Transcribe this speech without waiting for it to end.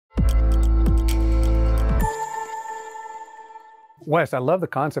Wes, I love the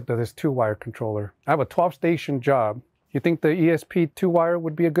concept of this 2-wire controller. I have a 12-station job. You think the ESP-2WIRE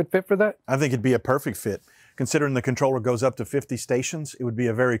would be a good fit for that? I think it'd be a perfect fit. Considering the controller goes up to 50 stations, it would be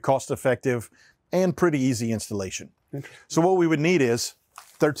a very cost-effective and pretty easy installation. So what we would need is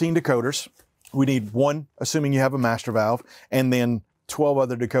 13 decoders. We need one, assuming you have a master valve, and then 12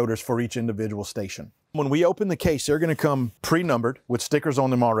 other decoders for each individual station. When we open the case, they're going to come pre-numbered with stickers on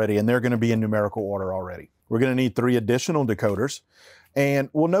them already, and they're going to be in numerical order already. We're going to need 3 additional decoders. And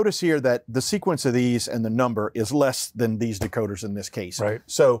we'll notice here that the sequence of these and the number is less than these decoders in this case. Right.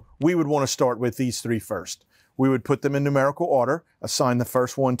 So we would want to start with these 3 first. We would put them in numerical order, assign the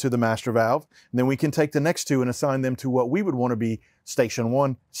first one to the master valve, and then we can take the next 2 and assign them to what we would want to be station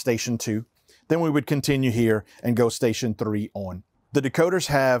 1, station 2. Then we would continue here and go station 3 on. The decoders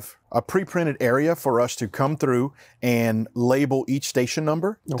have a pre-printed area for us to come through and label each station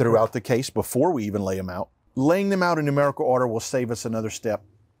number throughout the case before we even lay them out. Laying them out in numerical order will save us another step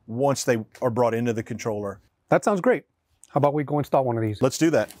once they are brought into the controller. That sounds great. How about we go install one of these? Let's do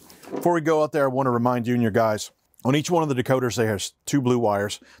that. Before we go out there, I want to remind you and your guys, on each one of the decoders, there's 2 blue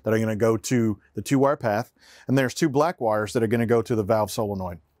wires that are going to go to the 2-wire path, and there's 2 black wires that are going to go to the valve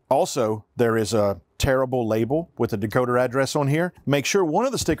solenoid. Also, there is a tearable label with the decoder address on here. Make sure one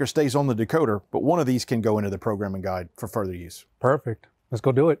of the stickers stays on the decoder, but one of these can go into the programming guide for further use. Perfect. Let's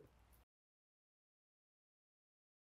go do it.